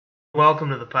Welcome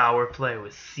to the Power Play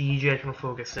with CJ. We're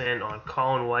focusing on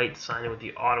Colin White signing with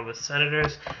the Ottawa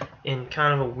Senators in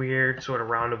kind of a weird, sort of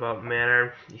roundabout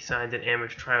manner. He signed an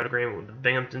amateur tryout agreement with the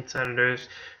Binghamton Senators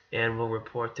and will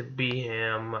report to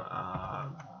Beeham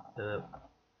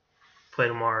play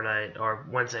tomorrow night, or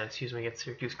Wednesday, against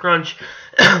Syracuse Crunch.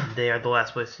 They are the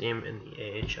last place team in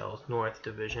the AHL's North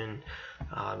Division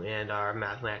and are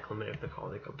mathematically limited if they call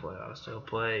it a playoffs. So he'll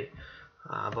play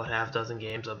about half a dozen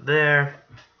games up there.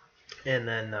 And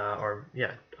then,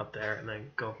 up there, and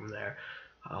then go from there.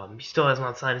 He still has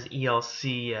not signed his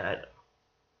ELC yet.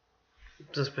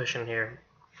 Suspicion.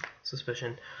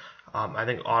 I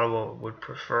think Ottawa would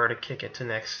prefer to kick it to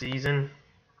next season.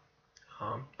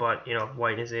 But,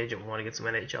 White and his agent want to get some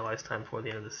NHL ice time before the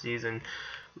end of the season.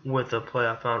 With a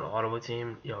playoff-bound Ottawa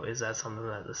team, is that something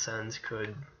that the Sens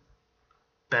could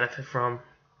benefit from?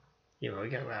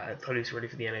 Again, I thought he was ready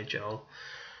for the NHL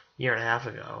year and a half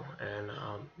ago, and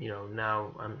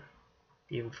now I'm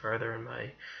even further in my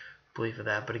belief of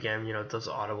that. But again, does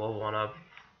Ottawa want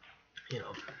to,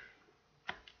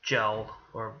 gel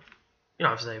or,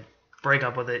 say break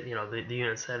up with it? The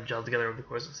units that have gelled together over the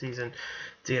course of the season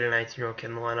to get a 19-year-old kid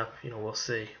in the lineup. We'll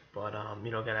see. But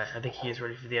again, I think he is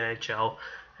ready for the NHL,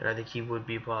 and I think he would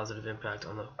be a positive impact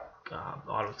on the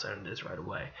Ottawa Senators right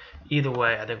away. Either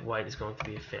way, I think White is going to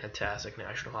be a fantastic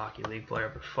National Hockey League player.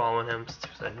 I've been following him since he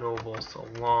was at Nobles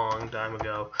a long time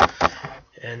ago,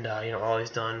 and all he's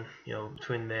done,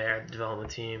 between there, the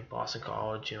development team, Boston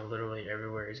College, literally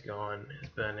everywhere he's gone has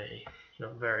been a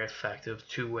very effective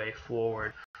two-way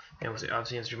forward, and was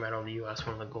obviously instrumental in the U.S.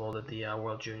 winning the gold at the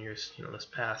World Juniors, this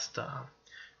past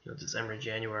December,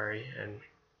 January, and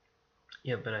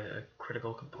been a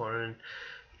critical component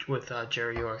with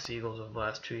Jerry York's Eagles over the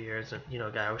last 2 years, and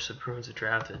a guy I wish the Bruins had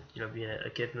drafted, being a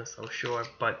kid in the South Shore,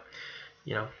 but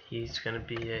he's going to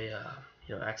be a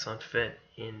excellent fit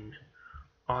in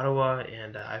Ottawa,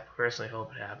 and I personally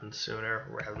hope it happens sooner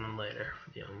rather than later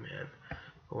for the young man.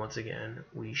 But once again,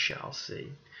 we shall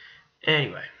see.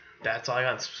 Anyway, that's all I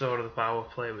got. So to the Power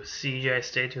Play with CJ.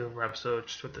 Stay tuned for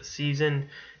episodes with the season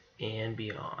and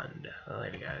beyond.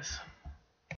 Later, guys.